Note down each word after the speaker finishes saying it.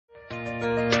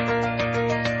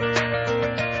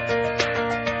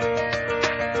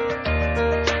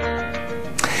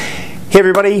Hey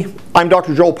everybody, I'm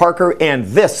Dr. Joel Parker and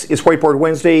this is Whiteboard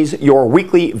Wednesdays, your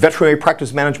weekly veterinary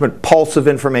practice management pulse of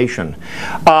information.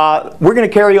 We're going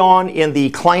to carry on in the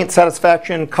client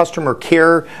satisfaction, customer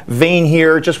care vein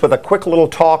here, just with a quick little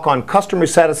talk on customer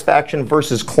satisfaction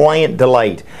versus client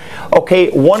delight. Okay,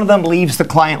 one of them leaves the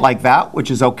client like that,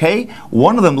 which is okay.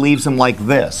 One of them leaves them like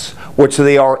this, which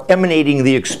they are emanating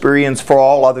the experience for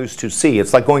all others to see.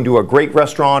 It's like going to a great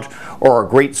restaurant or a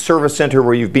great service center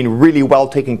where you've been really well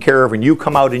taken care of, and you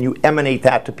come out and you emanate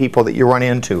that to people that you run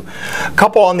into. A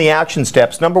couple on the action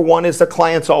steps. Number one is the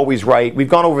client's always right. We've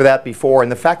gone over that before,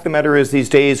 and the fact of the matter is these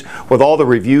days, with all the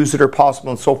reviews that are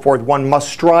possible and so forth, one must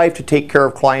strive to take care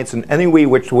of clients in any way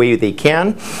which way they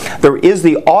can. There is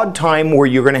the odd time where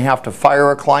you're going to have to fire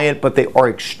a client, but they are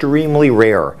extremely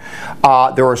rare.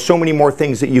 There are so many more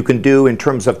things that you can do in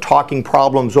terms of talking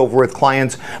problems over with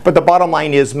clients, but the bottom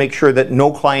line is make sure that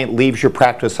no client leaves your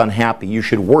practice unhappy. You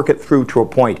should work it through to a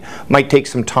point. Might take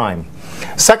some time.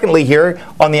 Secondly here,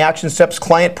 on the action steps,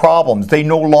 client problems. They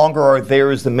no longer are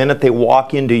theirs the minute they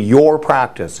walk into your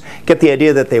practice. Get the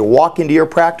idea that they walk into your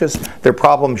practice, their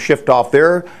problems shift off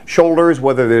their shoulders,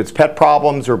 whether it's pet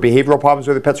problems or behavioral problems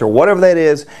with their pets or whatever that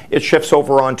is, it shifts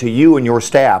over onto you and your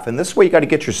staff. And this is where you got to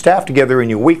get your staff together in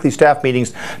your weekly staff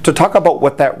meetings to talk about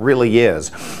what that really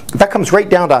is. That comes right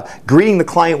down to greeting the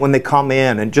client when they come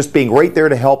in and just being right there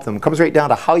to help them. It comes right down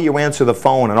to how you answer the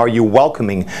phone and are you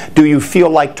welcoming? Do you feel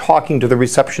like talking to the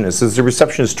receptionist? Is the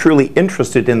receptionist truly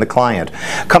interested in the client?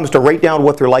 Comes to right down to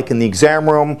what they're like in the exam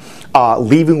room,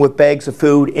 leaving with bags of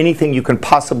food, anything you can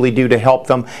possibly do to help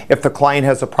them. If the client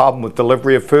has a problem with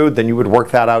delivery of food, then you would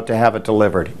work that out to have it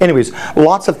delivered. Anyways,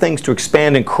 lots of things to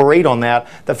expand and create on that.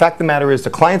 The fact of the matter is the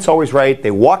client's always right.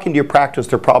 They walk into your practice,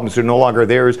 their problems are no longer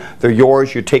theirs, they're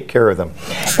yours, you take care of them.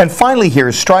 And finally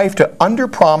here, strive to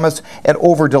under-promise and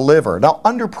over-deliver. Now,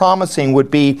 under-promising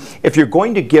would be if you're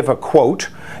going to give a quote,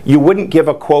 you wouldn't give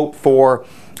a quote for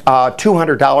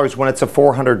 $200 when it's a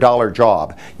 $400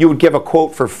 job. You would give a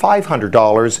quote for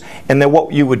 $500, and then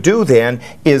what you would do then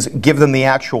is give them the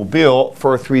actual bill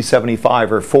for $375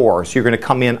 or $4. So you're going to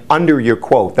come in under your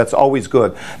quote. That's always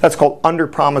good. That's called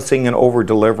under-promising and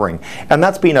over-delivering. And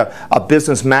that's been a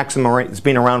business maxim that's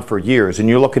been around for years. And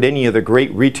you look at any of the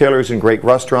great retailers and great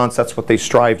restaurants, that's what they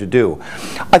strive to do.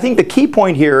 I think the key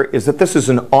point here is that this is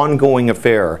an ongoing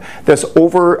affair. This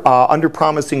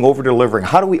under-promising, over-delivering.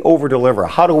 How do we over-deliver?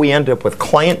 How do we end up with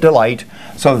client delight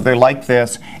so that they're like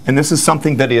this? And this is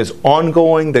something that is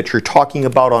ongoing, that you're talking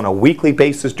about on a weekly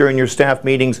basis during your staff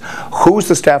meetings. Who's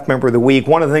the staff member of the week?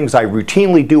 One of the things I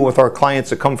routinely do with our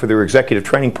clients that come for their executive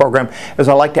training program is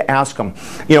I like to ask them,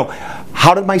 you know,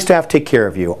 how did my staff take care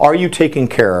of you? Are you taken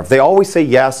care of? They always say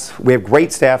yes. We have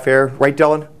great staff here. Right,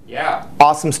 Dylan? Yeah.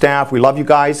 Awesome staff. We love you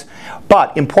guys.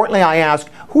 But importantly, I ask,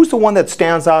 who's the one that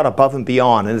stands out above and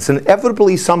beyond? And it's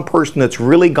inevitably some person that's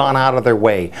really gone out of their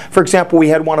way. For example, we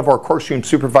had one of our course room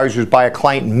supervisors buy a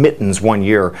client mittens one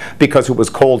year because it was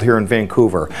cold here in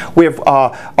Vancouver. We have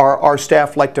our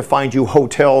staff like to find you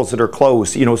hotels that are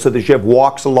close, you know, so that you have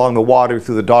walks along the water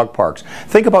through the dog parks.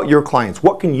 Think about your clients.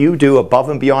 What can you do above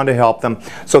and beyond to help them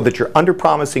so that you're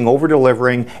under-promising,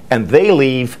 over-delivering, and they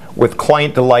leave with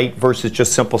client delight versus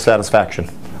just simple satisfaction?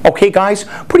 Okay guys,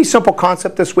 pretty simple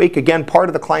concept this week. Again, part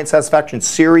of the client satisfaction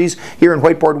series here in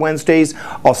Whiteboard Wednesdays.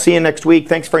 I'll see you next week.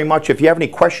 Thanks very much. If you have any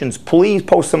questions, please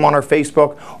post them on our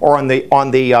Facebook or on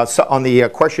the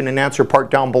question and answer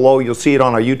part down below. You'll see it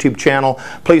on our YouTube channel.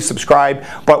 Please subscribe.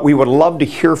 But we would love to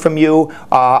hear from you.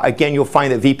 Again, you'll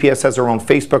find that VPS has our own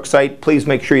Facebook site. Please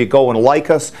make sure you go and like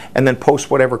us and then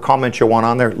post whatever comments you want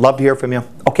on there. Love to hear from you.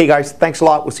 Okay guys, thanks a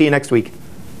lot. We'll see you next week.